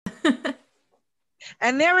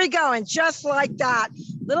And there we go. And just like that,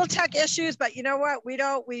 little tech issues, but you know what?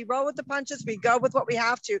 We roll with the punches. We go with what we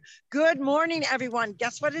have to. Good morning, everyone.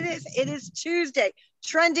 Guess what it is? It is Tuesday,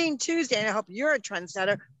 Trending Tuesday. And I hope you're a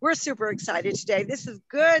trendsetter. We're super excited today. This is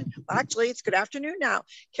good. Well, actually, it's good afternoon now.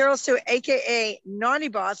 Carol Sue, AKA Naughty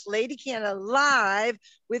Boss, Lady Canada, live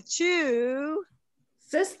with two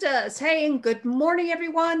sisters. Hey, and good morning,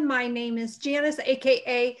 everyone. My name is Janice,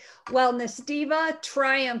 AKA Wellness Diva.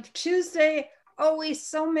 Triumph Tuesday. Always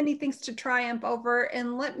so many things to triumph over.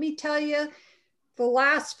 And let me tell you, the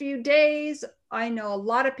last few days, I know a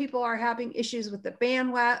lot of people are having issues with the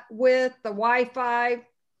bandwidth, with the Wi-Fi,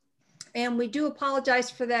 and we do apologize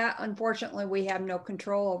for that. Unfortunately, we have no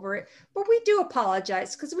control over it, but we do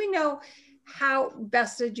apologize because we know how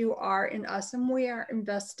vested you are in us, and we are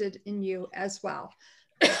invested in you as well.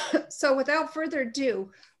 So without further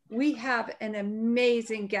ado, we have an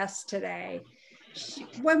amazing guest today.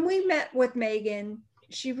 When we met with Megan,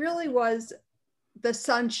 she really was the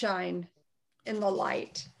sunshine in the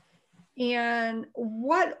light. And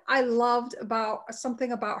what I loved about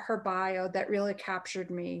something about her bio that really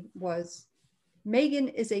captured me was Megan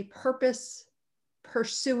is a purpose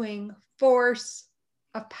pursuing force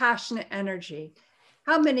of passionate energy.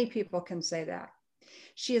 How many people can say that?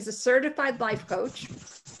 She is a certified life coach,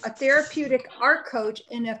 a therapeutic art coach,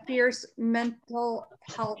 and a fierce mental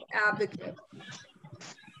health advocate.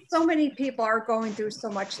 So many people are going through so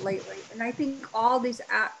much lately. And I think all these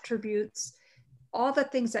attributes, all the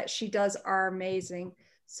things that she does are amazing.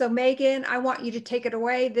 So Megan, I want you to take it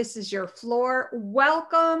away. This is your floor.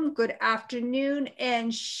 Welcome, good afternoon,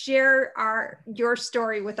 and share your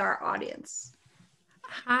story with our audience.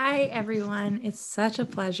 Hi, everyone. It's such a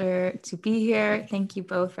pleasure to be here. Thank you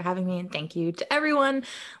both for having me, and thank you to everyone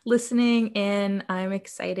listening in. I'm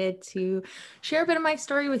excited to share a bit of my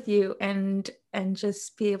story with you and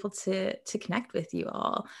just be able to connect with you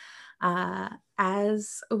all.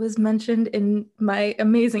 As was mentioned in my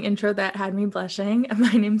amazing intro that had me blushing,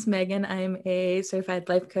 my name's Megan. I'm a certified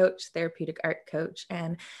life coach, therapeutic art coach,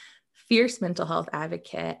 and fierce mental health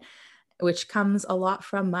advocate, which comes a lot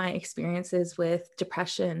from my experiences with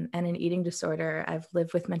depression and an eating disorder. I've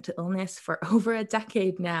lived with mental illness for over a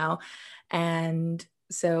decade now. And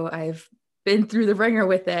so I've been through the ringer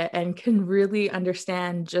with it and can really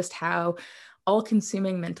understand just how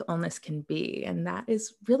all-consuming mental illness can be. And that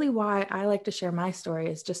is really why I like to share my story,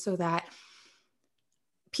 is just so that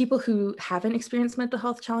people who haven't experienced mental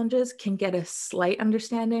health challenges can get a slight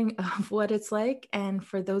understanding of what it's like. And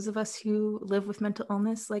for those of us who live with mental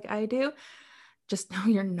illness like I do, just know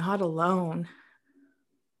you're not alone.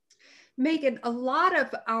 Megan, a lot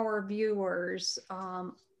of our viewers,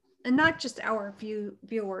 and not just our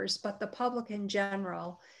viewers, but the public in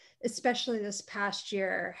general, especially this past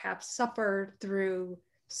year, have suffered through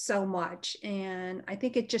so much. And I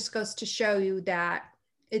think it just goes to show you that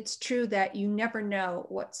it's true that you never know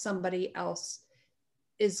what somebody else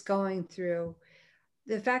is going through.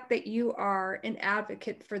 The fact that you are an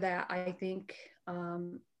advocate for that, I think,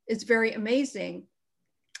 is very amazing.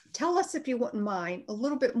 Tell us, if you wouldn't mind, a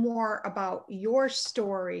little bit more about your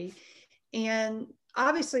story. And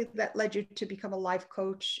obviously that led you to become a life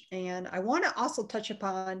coach. And I want to also touch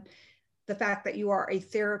upon the fact that you are a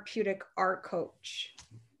therapeutic art coach.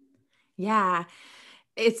 Yeah.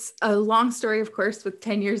 It's a long story, of course, with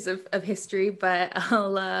 10 years of history, but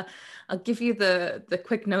I'll give you the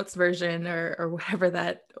quick notes version or whatever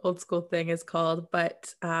that old school thing is called.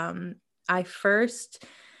 But I first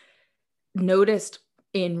noticed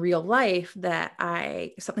in real life that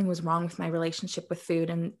something was wrong with my relationship with food,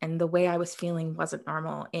 and the way I was feeling wasn't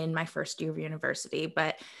normal in my first year of university.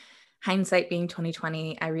 But hindsight being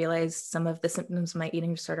 2020, I realized some of the symptoms of my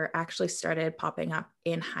eating disorder actually started popping up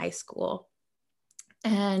in high school.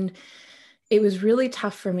 And it was really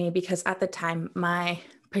tough for me because at the time, my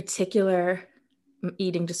particular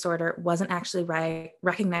eating disorder wasn't actually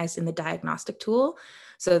recognized in the diagnostic tool.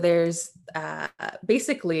 So there's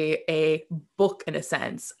basically a book, in a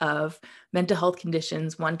sense, of mental health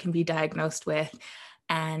conditions one can be diagnosed with.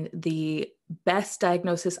 And the best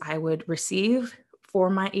diagnosis I would receive for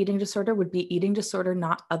my eating disorder would be eating disorder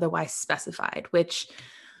not otherwise specified, which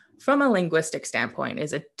from a linguistic standpoint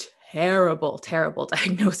is a terrible, terrible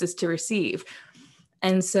diagnosis to receive.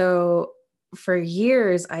 And so for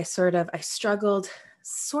years, I struggled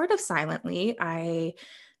sort of silently. I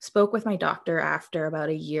spoke with my doctor after about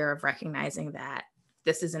a year of recognizing that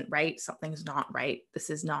this isn't right. Something's not right. This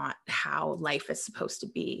is not how life is supposed to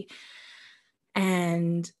be.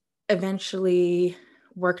 And eventually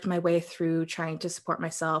worked my way through trying to support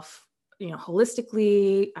myself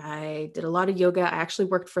holistically. I did a lot of yoga. I actually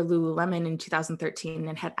worked for Lululemon in 2013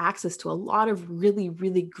 and had access to a lot of really,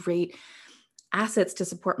 really great assets to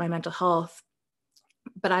support my mental health,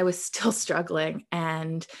 but I was still struggling.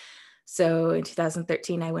 And so in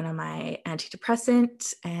 2013, I went on my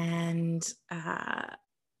antidepressant and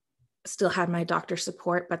still had my doctor's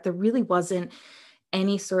support, but there really wasn't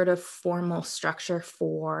any sort of formal structure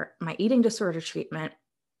for my eating disorder treatment.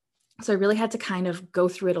 So I really had to kind of go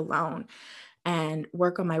through it alone and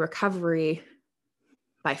work on my recovery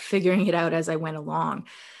by figuring it out as I went along.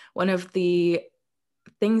 One of the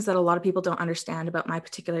things that a lot of people don't understand about my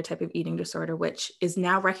particular type of eating disorder, which is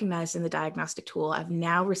now recognized in the diagnostic tool, I've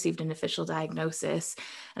now received an official diagnosis,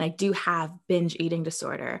 and I do have binge eating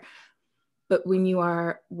disorder. But when you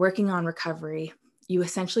are working on recovery, you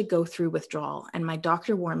essentially go through withdrawal. And my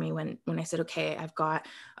doctor warned me when I said, okay, I've got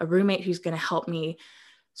a roommate who's going to help me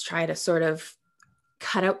try to sort of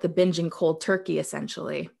cut out the binging cold turkey,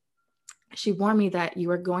 essentially. She warned me that you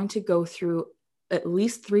are going to go through at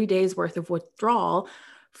least 3 days worth of withdrawal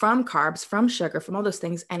from carbs, from sugar, from all those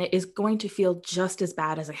things. And it is going to feel just as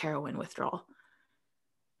bad as a heroin withdrawal.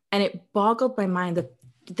 And it boggled my mind that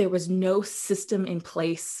there was no system in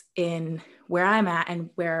place in where I'm at, and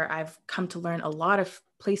where I've come to learn a lot of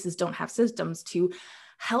places don't have systems to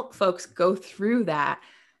help folks go through that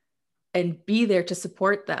and be there to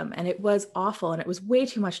support them. And it was awful. And it was way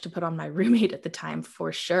too much to put on my roommate at the time,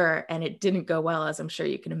 for sure. And it didn't go well, as I'm sure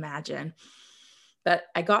you can imagine. But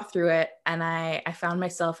I got through it, and I found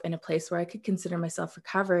myself in a place where I could consider myself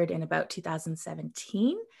recovered in about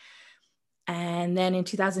 2017. And then in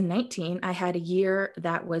 2019, I had a year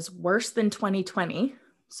that was worse than 2020.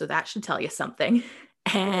 So that should tell you something.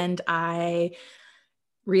 And I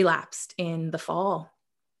relapsed in the fall.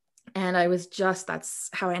 And that's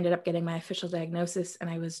how I ended up getting my official diagnosis. And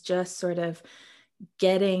I was just sort of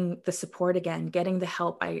getting the support again, getting the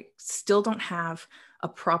help. I still don't have a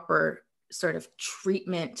proper sort of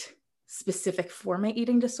treatment specific for my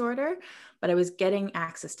eating disorder, but I was getting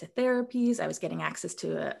access to therapies. I was getting access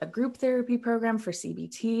to a group therapy program for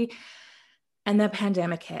CBT. And the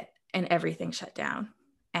pandemic hit and everything shut down.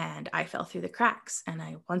 And I fell through the cracks. And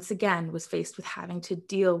I once again was faced with having to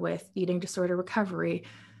deal with eating disorder recovery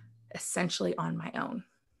essentially on my own.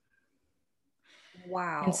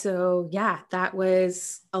 Wow. And so, yeah, that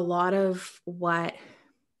was a lot of what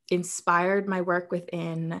inspired my work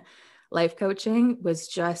within life coaching, was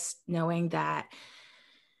just knowing that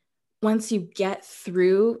once you get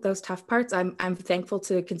through those tough parts, I'm thankful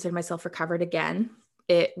to consider myself recovered again.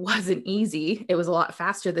 It wasn't easy. It was a lot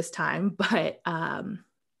faster this time, but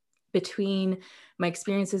between my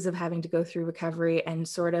experiences of having to go through recovery and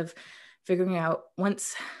sort of figuring out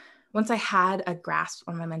once I had a grasp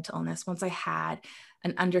on my mental illness, once I had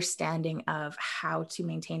an understanding of how to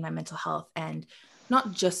maintain my mental health and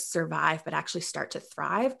not just survive, but actually start to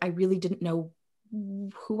thrive, I really didn't know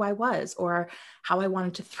who I was or how I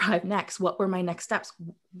wanted to thrive next. What were my next steps?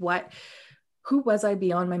 Who was I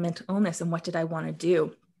beyond my mental illness, and what did I want to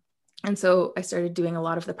do? And so I started doing a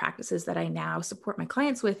lot of the practices that I now support my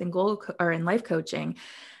clients with in in life coaching,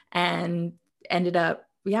 and ended up,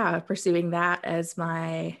 pursuing that as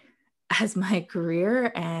my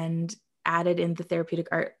career, and added in the therapeutic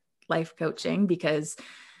art life coaching, because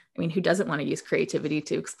who doesn't want to use creativity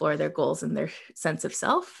to explore their goals and their sense of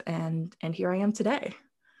self? And here I am today.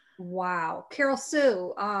 Wow. Carol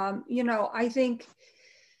Sue, I think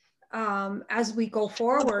as we go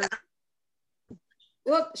forward,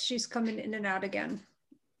 whoops, she's coming in and out again.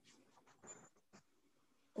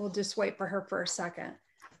 We'll just wait for her for a second.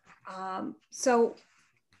 So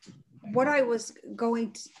what I was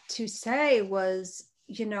going to say was,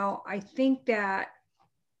 I think that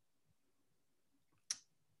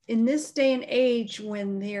in this day and age,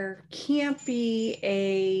 when there can't be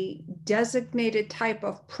a designated type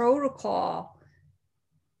of protocol,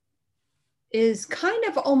 is kind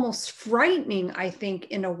of almost frightening, I think,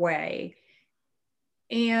 in a way.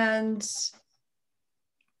 And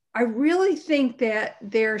I really think that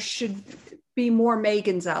there should be more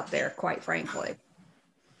Megans out there, quite frankly.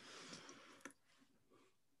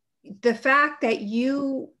 The fact that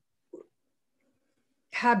you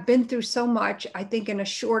have been through so much, I think, in a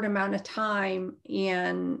short amount of time,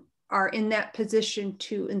 and are in that position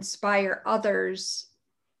to inspire others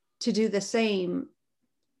to do the same,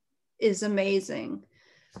 is amazing.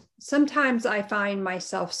 Sometimes I find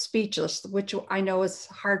myself speechless, which I know is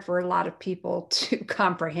hard for a lot of people to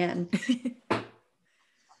comprehend.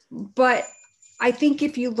 But I think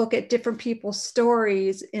if you look at different people's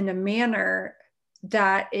stories in a manner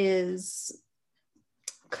that is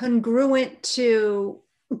congruent to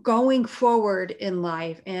going forward in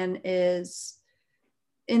life and is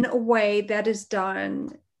in a way that is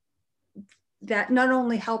done that not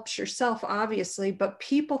only helps yourself, obviously, but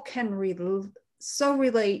people can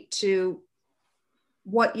relate to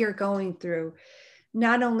what you're going through,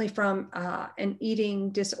 not only from an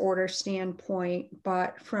eating disorder standpoint,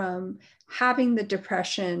 but from having the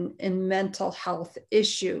depression and mental health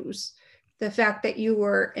issues. The fact that you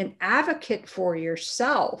were an advocate for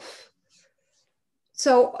yourself.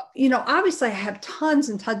 So, obviously I have tons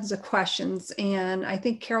and tons of questions, and I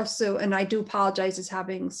think Carol Sue, and I do apologize, is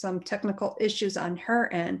having some technical issues on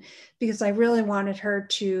her end, because I really wanted her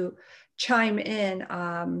to chime in,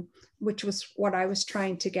 which was what I was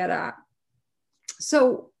trying to get at.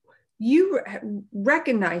 So you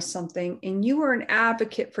recognize something and you were an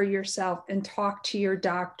advocate for yourself and talked to your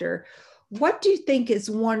doctor. What do you think is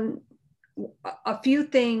a few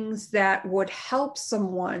things that would help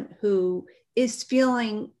someone who is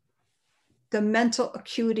feeling the mental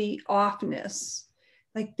acuity offness?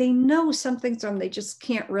 Like they know something's wrong, they just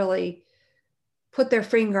can't really put their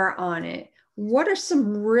finger on it. What are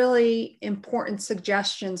some really important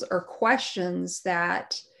suggestions or questions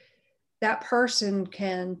that person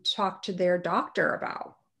can talk to their doctor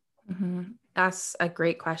about? Mm-hmm. That's a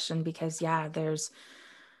great question, because there's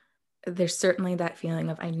certainly that feeling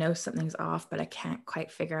of, I know something's off, but I can't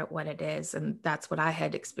quite figure out what it is. And that's what I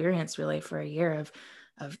had experienced really for a year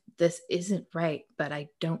of this isn't right, but I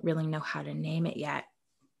don't really know how to name it yet.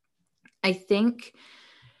 I think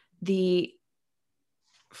the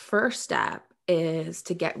first step is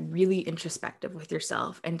to get really introspective with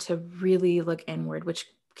yourself and to really look inward, which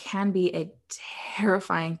can be a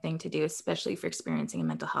terrifying thing to do, especially if you're experiencing a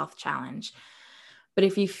mental health challenge. But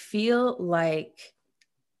if you feel like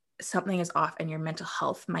something is off and your mental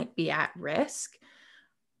health might be at risk,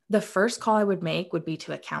 the first call I would make would be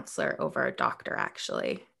to a counselor over a doctor,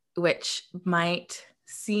 actually, which might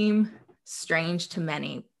seem strange to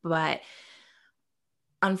many, but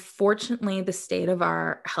unfortunately, the state of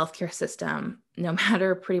our healthcare system, no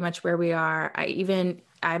matter pretty much where we are,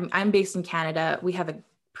 I'm based in Canada. We have a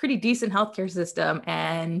pretty decent healthcare system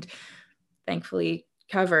and thankfully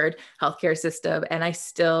covered healthcare system. And I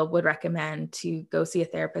still would recommend to go see a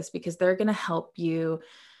therapist, because they're going to help you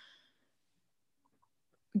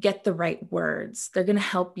get the right words. They're going to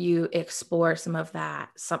help you explore some of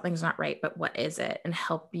that. Something's not right, but what is it? And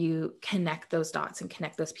help you connect those dots and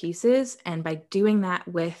connect those pieces. And by doing that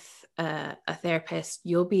with a therapist,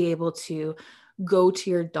 you'll be able to go to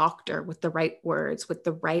your doctor with the right words, with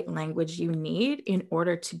the right language you need in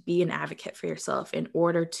order to be an advocate for yourself, in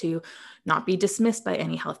order to not be dismissed by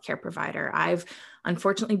any healthcare provider. I've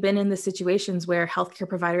unfortunately been in the situations where healthcare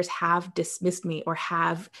providers have dismissed me or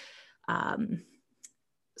have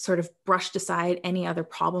sort of brushed aside any other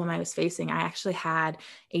problem I was facing. I actually had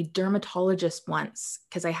a dermatologist once,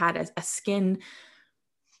 because I had a skin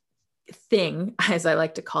thing, as I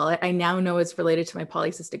like to call it. I now know it's related to my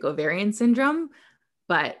polycystic ovarian syndrome,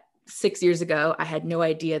 but 6 years ago, I had no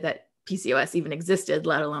idea that PCOS even existed,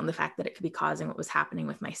 let alone the fact that it could be causing what was happening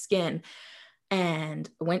with my skin. And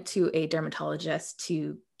I went to a dermatologist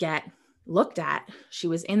to get looked at. She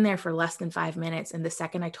was in there for less than 5 minutes. And the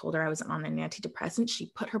second I told her I was on an antidepressant,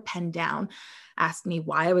 she put her pen down, asked me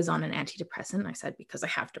why I was on an antidepressant. I said, because I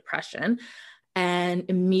have depression, and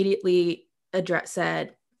immediately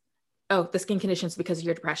said, oh, the skin condition is because of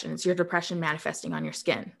your depression. It's your depression manifesting on your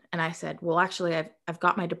skin. And I said, well, actually, I've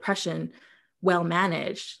got my depression well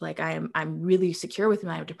managed. Like I'm really secure with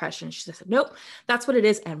my depression. She said, nope, that's what it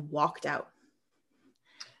is, and walked out.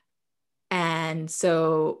 And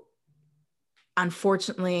so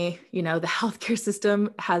unfortunately, the healthcare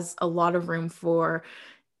system has a lot of room for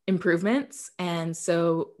improvements. And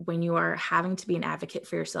so when you are having to be an advocate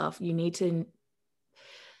for yourself,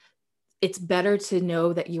 it's better to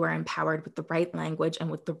know that you are empowered with the right language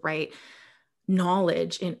and with the right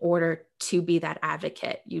knowledge in order to be that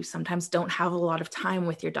advocate. You sometimes don't have a lot of time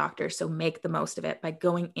with your doctor, so make the most of it by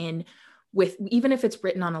going in with, even if it's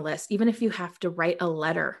written on a list, even if you have to write a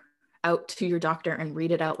letter out to your doctor and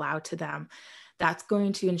read it out loud to them, that's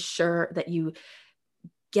going to ensure that you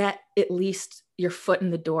get at least your foot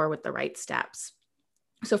in the door with the right steps.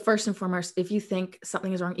 So first and foremost, if you think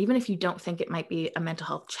something is wrong, even if you don't think it might be a mental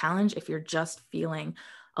health challenge, if you're just feeling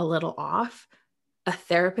a little off, a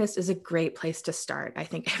therapist is a great place to start. I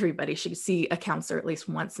think everybody should see a counselor at least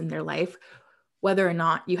once in their life, whether or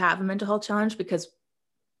not you have a mental health challenge, because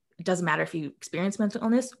it doesn't matter if you experience mental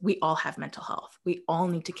illness, we all have mental health. We all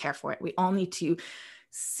need to care for it. We all need to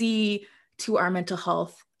see to our mental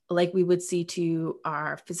health like we would see to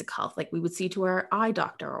our physical health, like we would see to our eye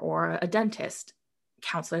doctor or a dentist.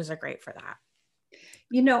 Counselors are great for that.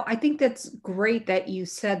 I think that's great that you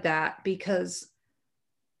said that, because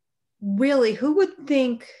really, who would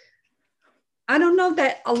think, I don't know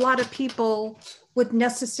that a lot of people would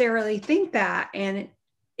necessarily think that. And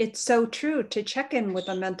it's so true to check in with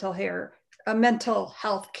a mental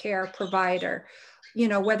health care provider,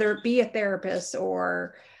 whether it be a therapist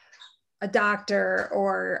or a doctor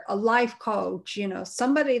or a life coach,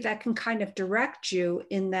 somebody that can kind of direct you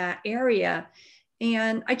in that area.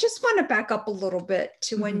 And I just want to back up a little bit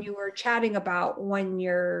to when you were chatting about when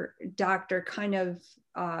your doctor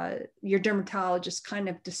your dermatologist kind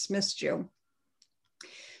of dismissed you,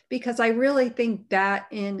 because I really think that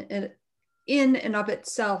in and of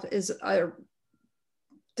itself is a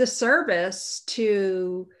disservice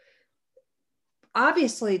to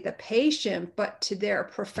obviously the patient, but to their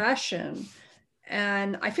profession.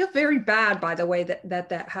 And I feel very bad, by the way,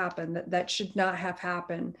 that happened. That should not have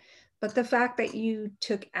happened. But the fact that you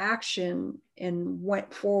took action and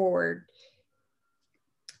went forward,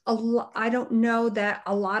 I don't know that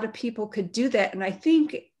a lot of people could do that. And I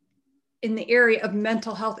think in the area of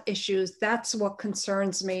mental health issues, that's what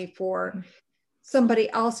concerns me for somebody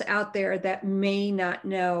else out there that may not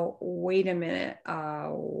know, wait a minute,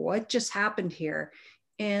 what just happened here?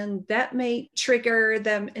 And that may trigger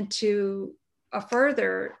them into a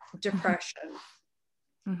further depression.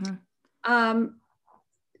 Mm-hmm.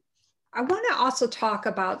 I want to also talk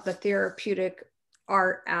about the therapeutic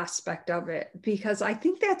art aspect of it, because I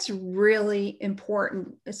think that's really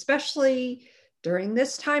important, especially during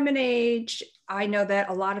this time and age. I know that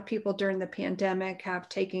a lot of people during the pandemic have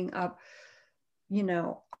taken up,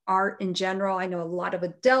 art in general. I know a lot of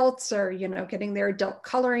adults are, getting their adult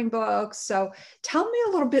coloring books. So tell me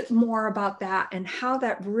a little bit more about that and how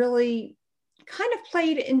that really kind of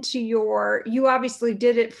played into you obviously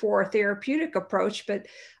did it for a therapeutic approach, but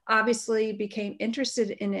obviously became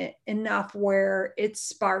interested in it enough where it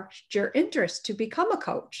sparked your interest to become a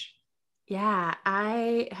coach. Yeah,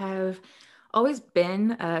 I have always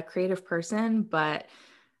been a creative person, but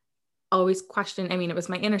always questioned. I mean, it was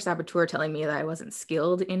my inner saboteur telling me that I wasn't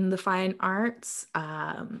skilled in the fine arts,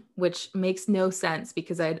 which makes no sense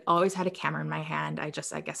because I'd always had a camera in my hand. I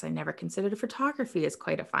guess I never considered photography as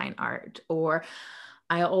quite a fine art, or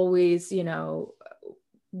I always,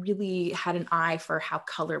 really had an eye for how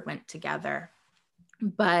color went together.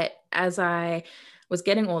 But as I was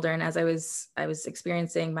getting older and as I was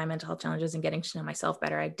experiencing my mental health challenges and getting to know myself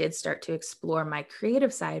better, I did start to explore my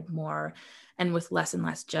creative side more and with less and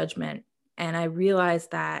less judgment. And I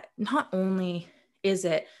realized that not only is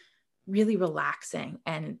it really relaxing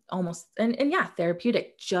and almost, and yeah,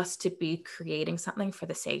 therapeutic just to be creating something for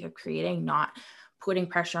the sake of creating, not putting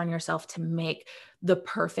pressure on yourself to make the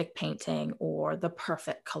perfect painting or the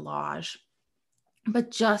perfect collage,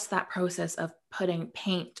 but just that process of putting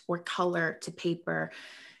paint or color to paper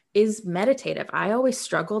is meditative. I always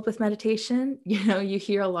struggled with meditation. You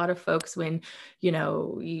hear a lot of folks when,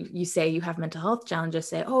 you say you have mental health challenges,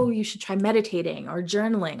 say, oh, you should try meditating or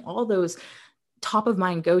journaling, all those top of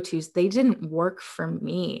mind go-tos. They didn't work for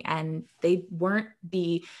me and they weren't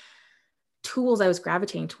the tools I was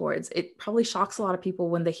gravitating towards. It probably shocks a lot of people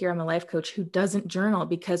when they hear I'm a life coach who doesn't journal,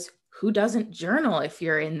 because who doesn't journal if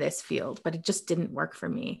you're in this field? But it just didn't work for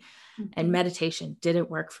me. Mm-hmm. And meditation didn't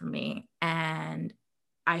work for me. And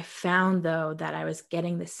I found, though, that I was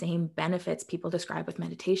getting the same benefits people describe with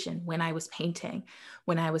meditation when I was painting,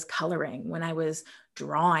 when I was coloring, when I was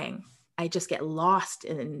drawing. I just get lost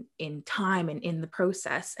in time and in the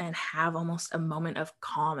process and have almost a moment of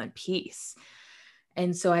calm and peace.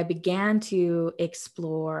 And so I began to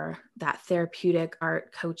explore that therapeutic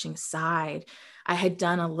art coaching side. I had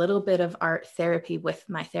done a little bit of art therapy with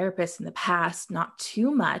my therapist in the past, not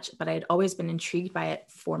too much, but I had always been intrigued by it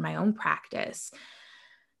for my own practice.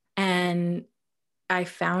 And I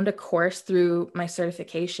found a course through my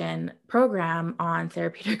certification program on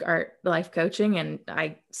therapeutic art life coaching, and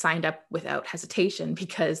I signed up without hesitation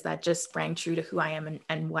because that just rang true to who I am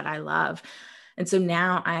and what I love. And so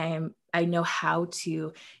now I know how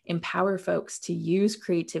to empower folks to use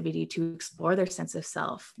creativity to explore their sense of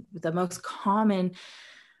self. The most common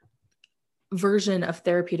version of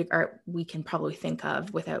therapeutic art we can probably think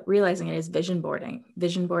of without realizing it is vision boarding.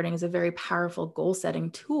 Vision boarding is a very powerful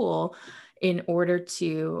goal-setting tool in order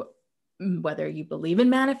to, whether you believe in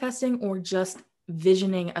manifesting or just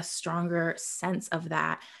visioning a stronger sense of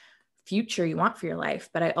that future you want for your life.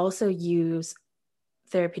 But I also use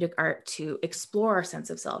therapeutic art to explore our sense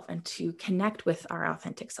of self and to connect with our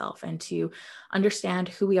authentic self and to understand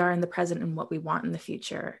who we are in the present and what we want in the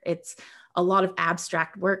future. It's a lot of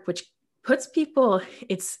abstract work, which puts people,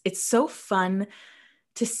 it's so fun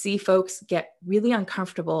to see folks get really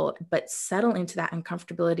uncomfortable, but settle into that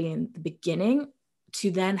uncomfortability in the beginning,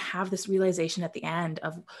 to then have this realization at the end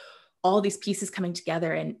of all these pieces coming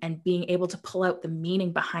together and being able to pull out the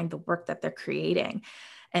meaning behind the work that they're creating,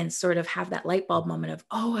 and sort of have that light bulb moment of,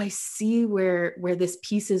 oh, I see where this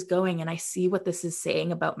piece is going, and I see what this is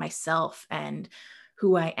saying about myself and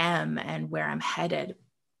who I am and where I'm headed.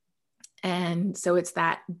 And so it's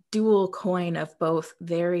that dual coin of both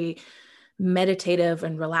very meditative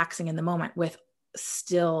and relaxing in the moment, with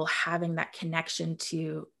still having that connection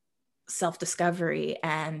to self-discovery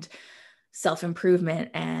and self-improvement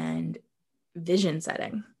and vision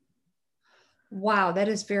setting. Wow, that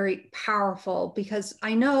is very powerful, because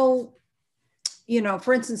I know,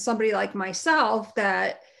 for instance, somebody like myself,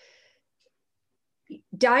 that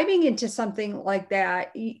diving into something like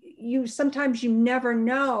that, you sometimes you never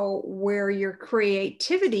know where your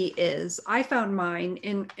creativity is. I found mine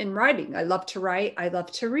in writing. I love to write. I love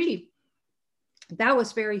to read. That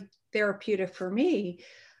was very therapeutic for me.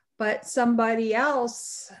 But somebody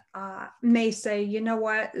else may say, you know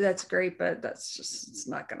what, that's great, but it's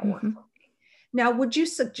not going to work for me. Now, would you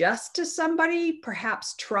suggest to somebody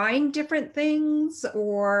perhaps trying different things?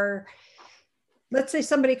 Or let's say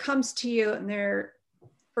somebody comes to you and they're,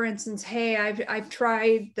 for instance, hey, I've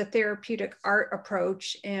tried the therapeutic art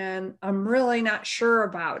approach and I'm really not sure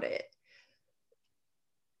about it.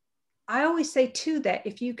 I always say too that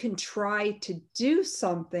if you can try to do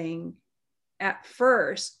something at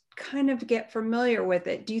first, kind of get familiar with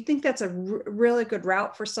it. Do you think that's a really good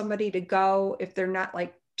route for somebody to go if they're not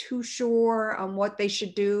like too sure on what they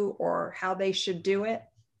should do or how they should do it?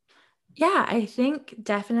 Yeah, I think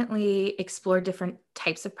definitely explore different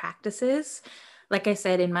types of practices. Like I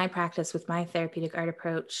said, in my practice with my therapeutic art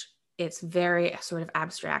approach, it's very sort of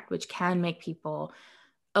abstract, which can make people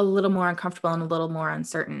a little more uncomfortable and a little more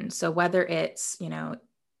uncertain. So whether it's,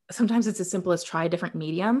 sometimes it's as simple as try a different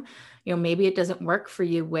medium. Maybe it doesn't work for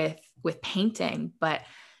you with painting, but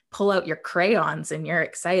pull out your crayons and you're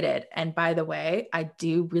excited. And by the way, I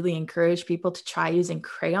do really encourage people to try using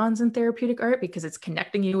crayons in therapeutic art, because it's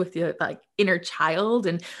connecting you with your like inner child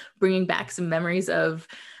and bringing back some memories of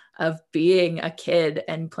being a kid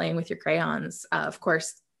and playing with your crayons. Of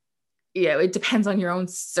course, it depends on your own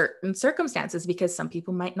certain circumstances, because some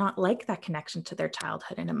people might not like that connection to their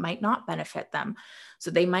childhood and it might not benefit them.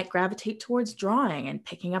 So they might gravitate towards drawing and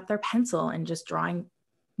picking up their pencil and just drawing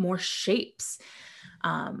more shapes,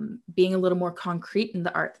 being a little more concrete in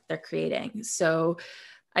the art that they're creating. So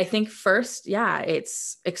I think first,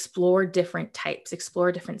 it's explore different types,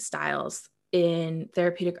 explore different styles. In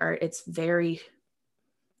therapeutic art, it's very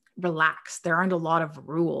relaxed. There aren't a lot of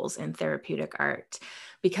rules in therapeutic art,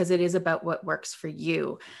 because it is about what works for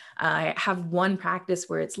you. I have one practice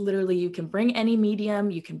where it's literally, you can bring any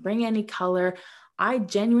medium, you can bring any color. I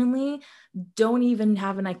genuinely don't even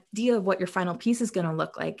have an idea of what your final piece is going to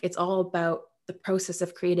look like. It's all about the process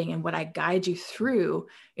of creating and what I guide you through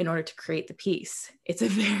in order to create the piece. It's a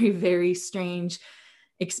very, very strange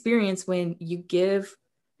experience when you give.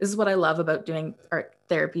 This is what I love about doing art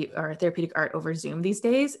therapy or therapeutic art over Zoom these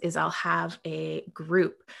days, is I'll have a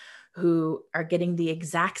group who are getting the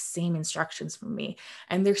exact same instructions from me.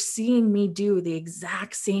 And they're seeing me do the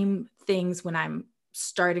exact same things when I'm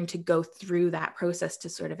starting to go through that process to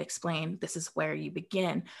sort of explain, this is where you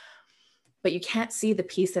begin. But you can't see the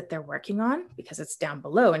piece that they're working on because it's down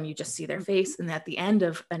below and you just see their face. And at the end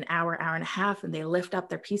of an hour, hour and a half, and they lift up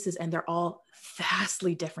their pieces and they're all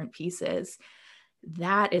vastly different pieces.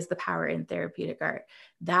 That is the power in therapeutic art.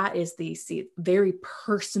 That is the very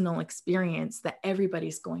personal experience that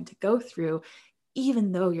everybody's going to go through,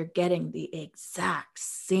 even though you're getting the exact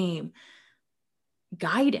same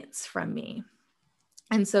guidance from me.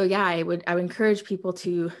 And so, I would encourage people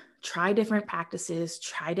to try different practices,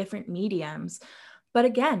 try different mediums. But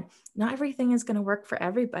again, not everything is going to work for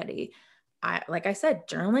everybody. Like I said,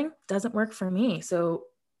 journaling doesn't work for me. So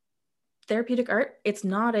therapeutic art, it's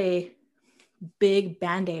not a big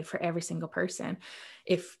band-aid for every single person.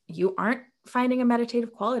 If you aren't finding a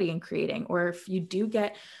meditative quality in creating, or if you do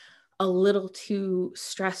get a little too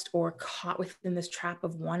stressed or caught within this trap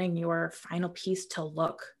of wanting your final piece to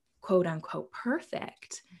look quote unquote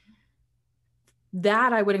perfect,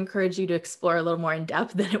 that I would encourage you to explore a little more in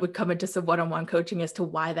depth. Than it would come into some one-on-one coaching as to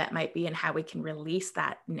why that might be and how we can release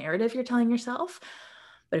that narrative you're telling yourself.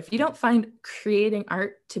 But if you don't find creating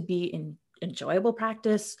art to be an enjoyable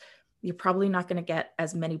practice, you're probably not going to get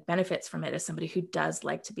as many benefits from it as somebody who does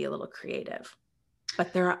like to be a little creative.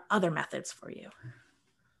 But there are other methods for you.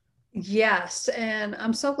 Yes. And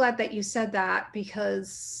I'm so glad that you said that,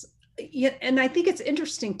 because Yeah, and I think it's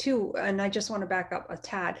interesting too, and I just want to back up a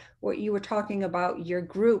tad, what you were talking about your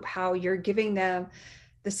group, how you're giving them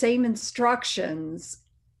the same instructions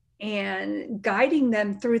and guiding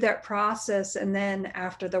them through that process. And then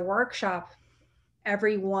after the workshop,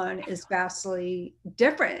 everyone is vastly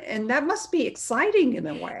different. And that must be exciting in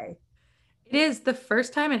a way. It is. The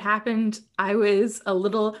first time it happened, I was a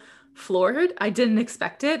little floored. I didn't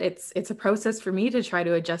expect it. It's a process for me to try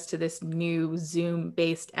to adjust to this new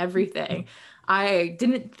Zoom-based everything. I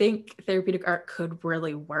didn't think therapeutic art could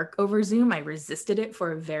really work over Zoom. I resisted it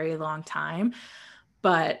for a very long time.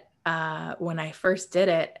 But when I first did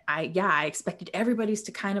it, I expected everybody's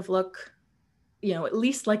to kind of look, at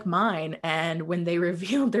least like mine. And when they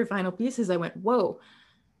revealed their final pieces, I went, whoa,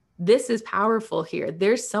 this is powerful here.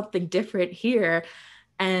 There's something different here.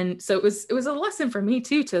 And so it was a lesson for me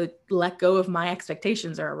too, to let go of my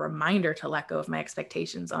expectations, or a reminder to let go of my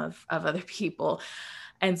expectations of other people.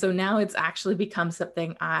 And so now it's actually become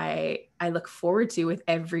something I look forward to with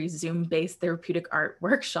every Zoom-based therapeutic art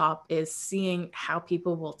workshop, is seeing how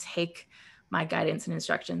people will take my guidance and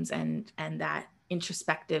instructions and that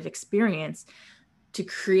introspective experience to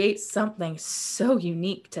create something so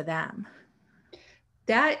unique to them.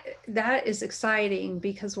 That is exciting,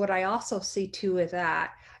 because what I also see too is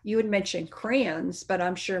that you had mentioned crayons, but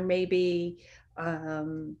I'm sure maybe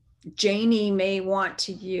Janie may want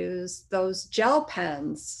to use those gel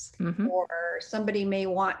pens, or somebody may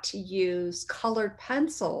want to use colored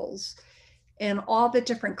pencils, and all the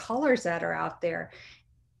different colors that are out there.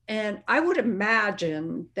 And I would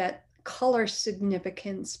imagine that color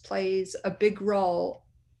significance plays a big role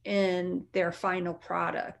in their final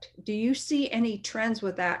product. Do you see any trends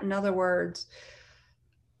with that? In other words,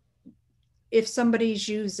 if somebody's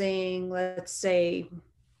using, let's say,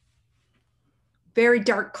 very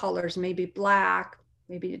dark colors, maybe black,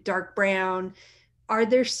 maybe a dark brown, is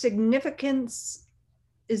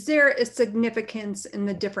there a significance in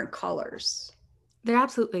the different colors? There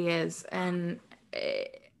absolutely is. And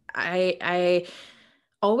I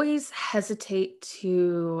always hesitate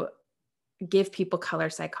to give people color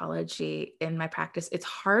psychology in my practice. It's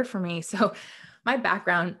hard for me. So my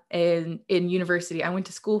background in university, I went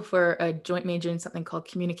to school for a joint major in something called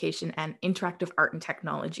communication and interactive art and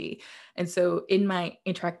technology. And so in my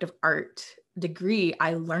interactive art degree,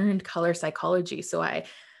 I learned color psychology. So I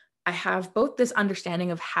have both this understanding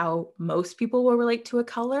of how most people will relate to a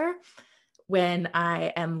color when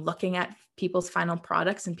I am looking at people's final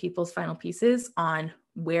products and people's final pieces, on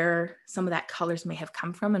where some of that colors may have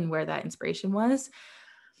come from and where that inspiration was.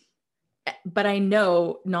 But I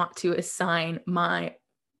know not to assign my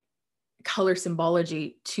color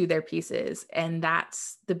symbology to their pieces. And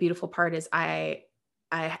that's the beautiful part, is I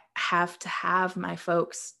have to have my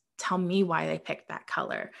folks tell me why they picked that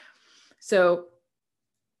color. So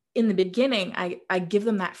in the beginning, I give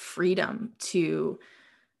them that freedom to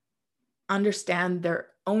understand their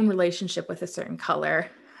own relationship with a certain color.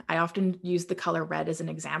 I often use the color red as an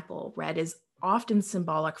example. Red is often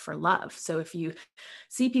symbolic for love. So if you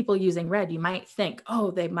see people using red, you might think,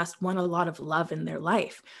 oh, they must want a lot of love in their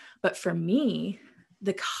life. But for me,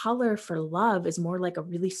 the color for love is more like a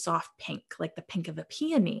really soft pink, like the pink of a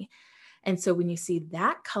peony. And so when you see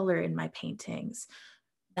that color in my paintings,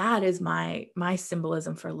 that is my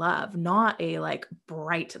symbolism for love, not a like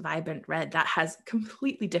bright, vibrant red. That has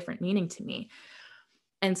completely different meaning to me.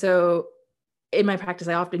 And so in my practice,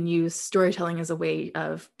 I often use storytelling as a way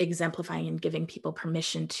of exemplifying and giving people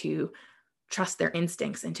permission to trust their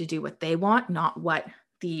instincts and to do what they want, not what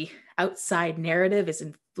the outside narrative is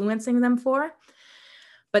influencing them for.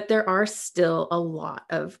 But there are still a lot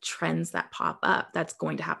of trends that pop up that's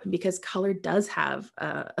going to happen, because color does have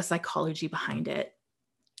a psychology behind it.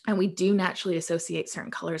 And we do naturally associate certain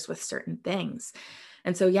colors with certain things.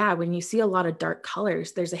 And so, yeah, when you see a lot of dark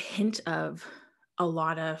colors, there's a hint of a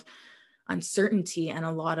lot of uncertainty and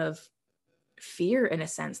a lot of fear, in a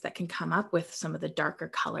sense, that can come up with some of the darker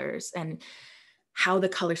colors. And how the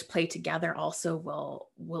colors play together also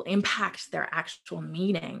will impact their actual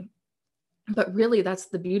meaning. But really, that's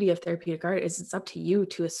the beauty of therapeutic art, is it's up to you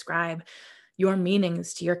to ascribe your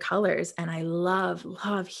meanings to your colors. And I love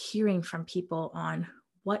hearing from people on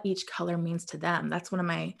what each color means to them. That's one of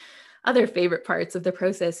my other favorite parts of the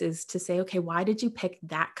process, is to say, okay, why did you pick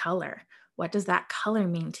that color? What does that color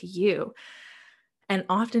mean to you? And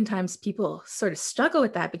oftentimes people sort of struggle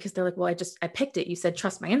with that, because they're like, well, I picked it. You said,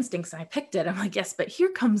 trust my instincts, and I picked it. I'm like, yes, but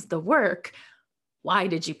here comes the work. Why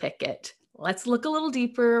did you pick it? Let's look a little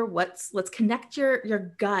deeper. Let's connect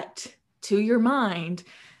your gut to your mind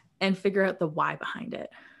and figure out the why behind it.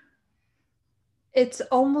 It's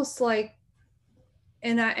almost like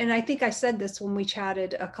I think I said this when we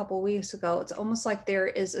chatted a couple weeks ago. It's almost like there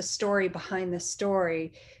is a story behind the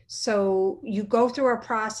story. So you go through a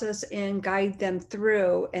process and guide them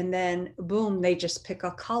through, and then boom, they just pick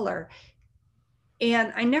a color.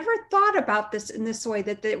 And I never thought about this in this way,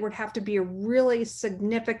 that there would have to be a really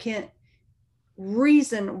significant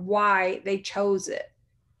reason why they chose it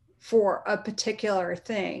for a particular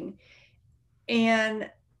thing. And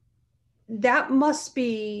that must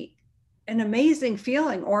be an amazing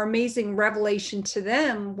feeling or amazing revelation to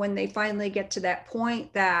them when they finally get to that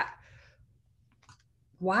point that,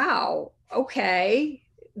 wow, okay,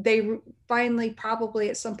 they finally probably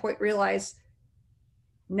at some point realize,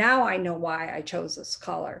 now I know why I chose this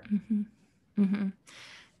color. Mm-hmm. Mm-hmm.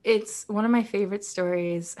 It's one of my favorite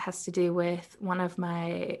stories, has to do with one of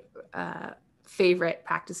my favorite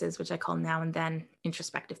practices, which I call now and then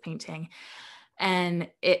introspective painting. And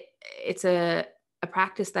it's a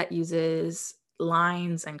practice that uses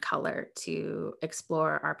lines and color to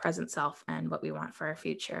explore our present self and what we want for our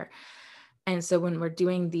future. And so when we're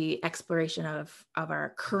doing the exploration of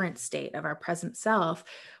our current state, of our present self,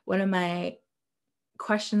 one of my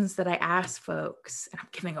questions that I ask folks, and I'm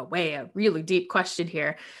giving away a really deep question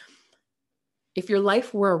here: if your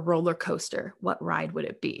life were a roller coaster, what ride would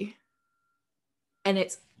it be? And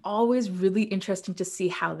it's always really interesting to see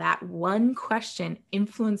how that one question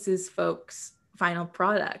influences folks' final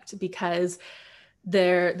product, because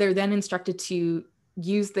they're then instructed to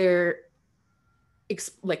use their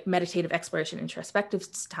like meditative exploration, introspective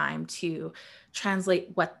time to translate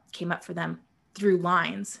what came up for them through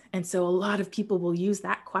lines. And so a lot of people will use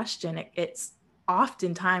that question. It's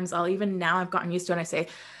oftentimes, now I've gotten used to it, and I say,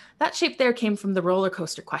 that shape there came from the roller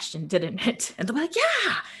coaster question, didn't it? And they're like,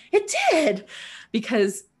 yeah, it did.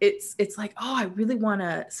 Because it's like, oh, I really want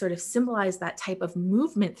to sort of symbolize that type of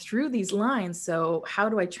movement through these lines. So how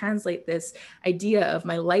do I translate this idea of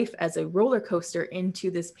my life as a roller coaster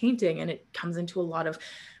into this painting? And it comes into a lot of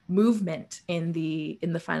movement in the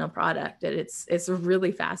final product. And it's a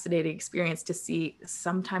really fascinating experience to see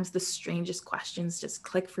sometimes the strangest questions just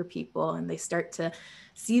click for people, and they start to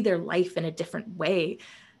see their life in a different way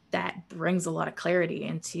that brings a lot of clarity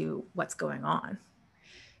into what's going on.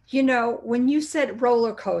 You know, when you said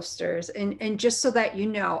roller coasters, and just so that you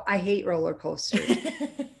know, I hate roller coasters.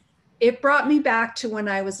 It brought me back to when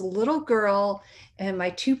I was a little girl and my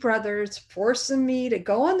two brothers forcing me to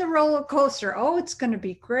go on the roller coaster. Oh, it's going to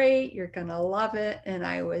be great. You're going to love it. And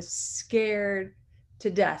I was scared to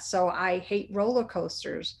death. So I hate roller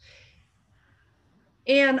coasters.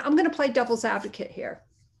 And I'm going to play devil's advocate here.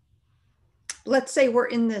 Let's say we're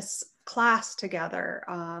in this class together,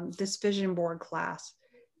 this vision board class.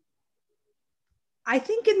 I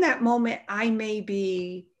think in that moment, I may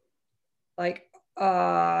be like,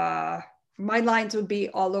 my lines would be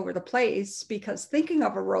all over the place, because thinking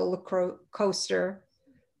of a roller coaster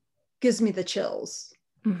gives me the chills.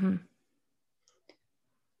 Mm-hmm.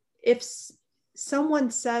 If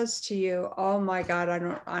someone says to you, oh my God, I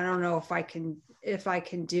don't know if I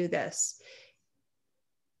can do this,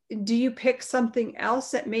 do you pick something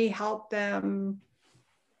else that may help them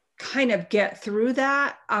kind of get through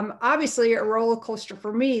that? Obviously a roller coaster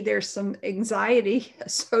for me, there's some anxiety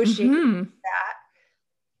associated mm-hmm. with that.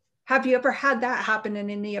 Have you ever had that happen in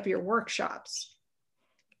any of your workshops?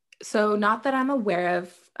 So not that I'm aware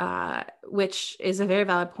of, which is a very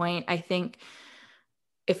valid point. I think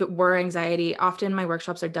if it were anxiety, often my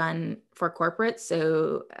workshops are done for corporate.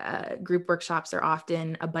 So group workshops are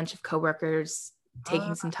often a bunch of coworkers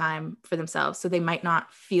taking some time for themselves. So they might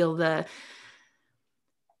not feel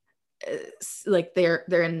like they're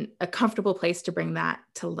in a comfortable place to bring that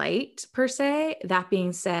to light per se. That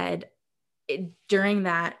being said, during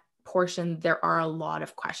that portion, there are a lot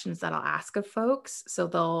of questions that I'll ask of folks. So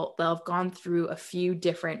they'll have gone through a few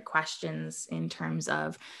different questions in terms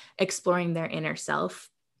of exploring their inner self.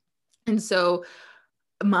 And so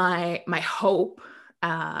my hope,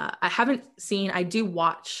 I do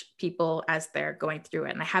watch people as they're going through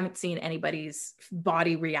it, and I haven't seen anybody's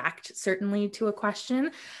body react certainly to a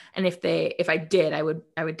question. And if I did, I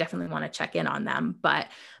would definitely want to check in on them. But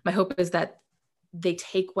my hope is that they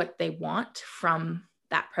take what they want from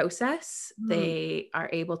that process. They are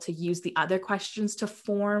able to use the other questions to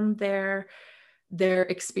form their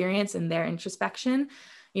experience and their introspection.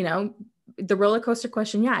 You know, the roller coaster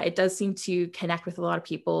question, yeah, it does seem to connect with a lot of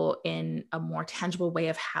people in a more tangible way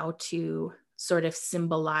of how to sort of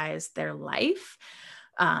symbolize their life.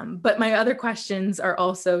 But my other questions are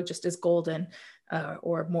also just as golden,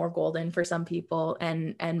 or more golden for some people.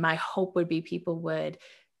 And my hope would be people would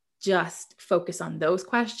just focus on those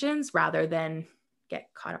questions rather than get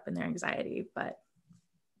caught up in their anxiety. But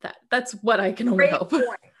that's what I can only Great hope. point.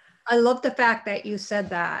 I love the fact that you said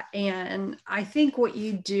that. And I think what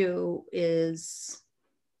you do is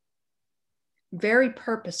very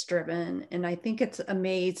purpose driven. And I think it's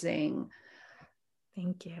amazing.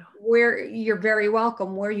 Thank you. Where you're very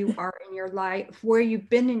welcome, where you are in your life, where you've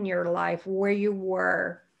been in your life, where you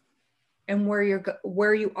were, and where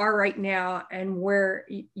you are right now, and where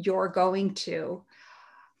you're going to.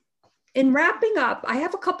 In wrapping up, I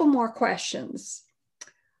have a couple more questions.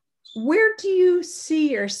 Where do you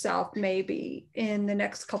see yourself maybe in the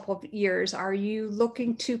next couple of years? Are you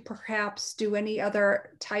looking to perhaps do any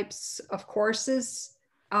other types of courses?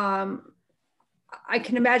 I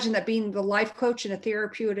can imagine that being the life coach and a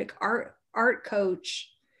therapeutic art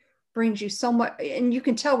coach brings you so much, and you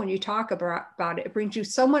can tell when you talk about it, it brings you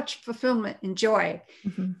so much fulfillment and joy.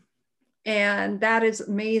 Mm-hmm. And that is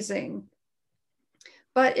amazing.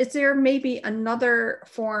 But is there maybe another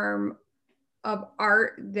form of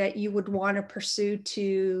art that you would want to pursue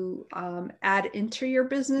to add into your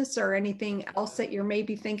business, or anything else that you're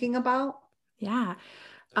maybe thinking about? Yeah,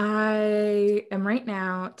 I am right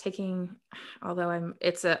now taking,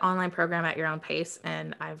 it's an online program at your own pace,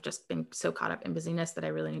 and I've just been so caught up in busyness that I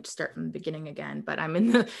really need to start from the beginning again. But I'm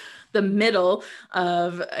in the middle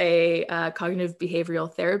of a cognitive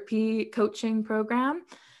behavioral therapy coaching program,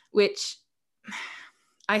 which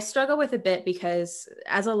I struggle with a bit because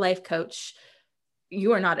as a life coach,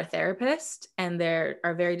 you are not a therapist, and there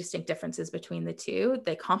are very distinct differences between the two.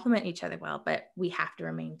 They complement each other well, but we have to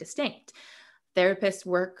remain distinct. Therapists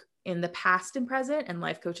work in the past and present, and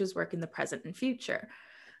life coaches work in the present and future.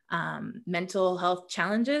 Mental health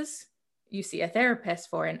challenges, you see a therapist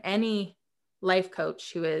for, and any life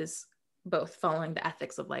coach who is both following the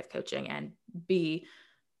ethics of life coaching and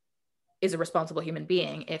is a responsible human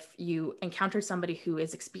being. If you encounter somebody who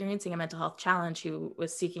is experiencing a mental health challenge, who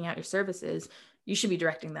was seeking out your services, you should be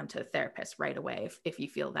directing them to a therapist right away if you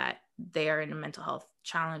feel that they are in a mental health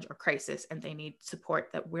challenge or crisis and they need support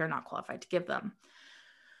that we're not qualified to give them.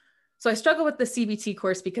 So I struggle with the CBT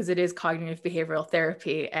course because it is cognitive behavioral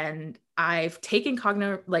therapy, and I've taken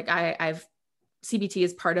CBT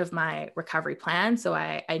is part of my recovery plan. So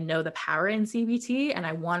I know the power in CBT, and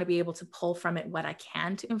I want to be able to pull from it what I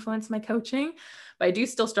can to influence my coaching. But I do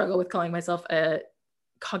still struggle with calling myself a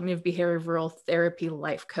cognitive behavioral therapy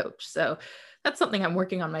life coach. So that's something I'm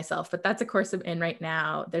working on myself, but that's a course I'm in right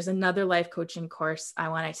now. There's another life coaching course I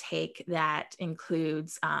want to take that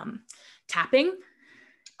includes tapping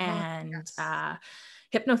and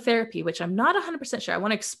hypnotherapy, which I'm not 100% sure. I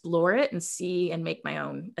want to explore it and see and make my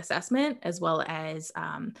own assessment, as well as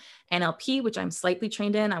NLP, which I'm slightly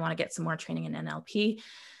trained in. I want to get some more training in NLP.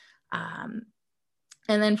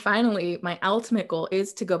 And then finally, my ultimate goal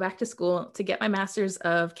is to go back to school to get my master's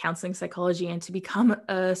of counseling psychology and to become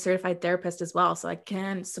a certified therapist as well. So I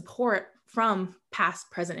can support from past,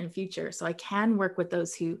 present, and future. So I can work with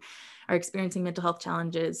those who are experiencing mental health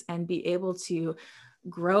challenges and be able to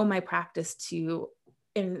grow my practice to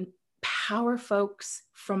empower folks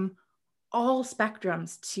from all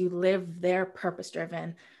spectrums to live their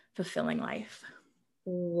purpose-driven, fulfilling life.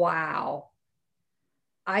 Wow.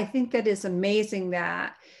 I think that is amazing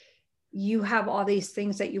that you have all these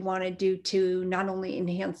things that you want to do to not only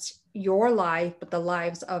enhance your life, but the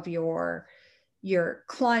lives of your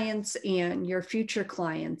clients and your future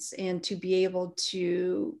clients, and to be able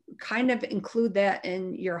to kind of include that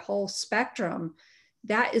in your whole spectrum.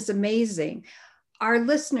 That is amazing. Our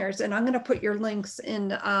listeners, and I'm going to put your links in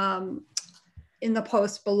the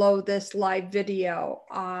post below this live video,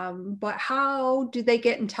 but how do they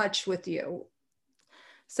get in touch with you?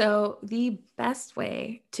 So the best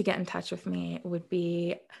way to get in touch with me would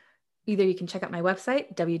be either you can check out my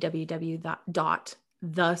website,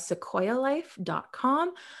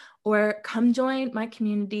 www.thesequoialife.com, or come join my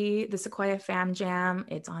community, the Sequoia Fam Jam.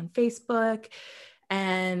 It's on Facebook,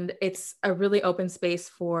 and it's a really open space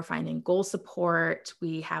for finding goal support.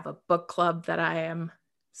 We have a book club that I am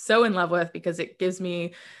so in love with because it gives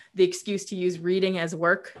me the excuse to use reading as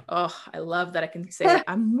work. Oh, I love that I can say that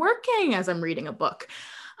I'm working as I'm reading a book.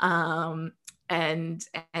 And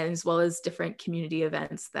as well as different community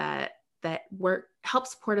events that help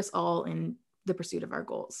support us all in the pursuit of our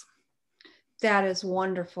goals. That is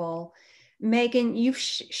wonderful. Megan, you've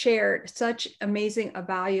shared such amazing,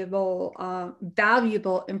 valuable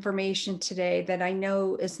information today that I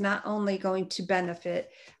know is not only going to benefit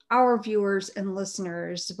our viewers and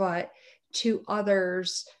listeners, but to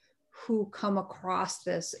others who come across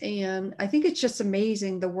this. And I think it's just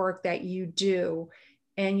amazing the work that you do.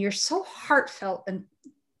 And you're so heartfelt and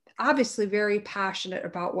obviously very passionate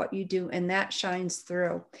about what you do, and that shines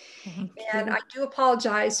through. Thank And you. I do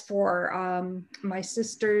apologize for my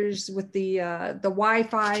sisters with the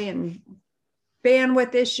Wi-Fi and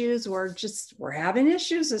bandwidth issues. We're having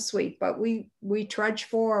issues this week, but we trudge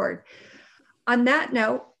forward. On that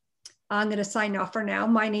note, I'm going to sign off for now.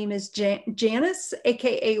 My name is Janice,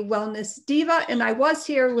 aka Wellness Diva, and I was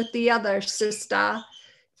here with the other sister,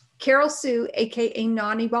 Carol Sue, aka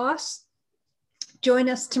Nani Boss. Join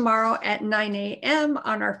us tomorrow at 9 a.m.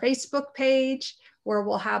 on our Facebook page, where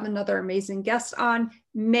we'll have another amazing guest on.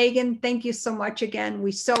 Megan, thank you so much again.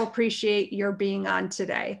 We so appreciate your being on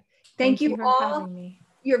today. Thank you for all. having me.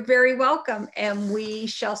 You're very welcome. And we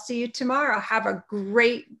shall see you tomorrow. Have a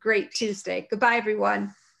great, great Tuesday. Goodbye,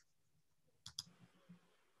 everyone.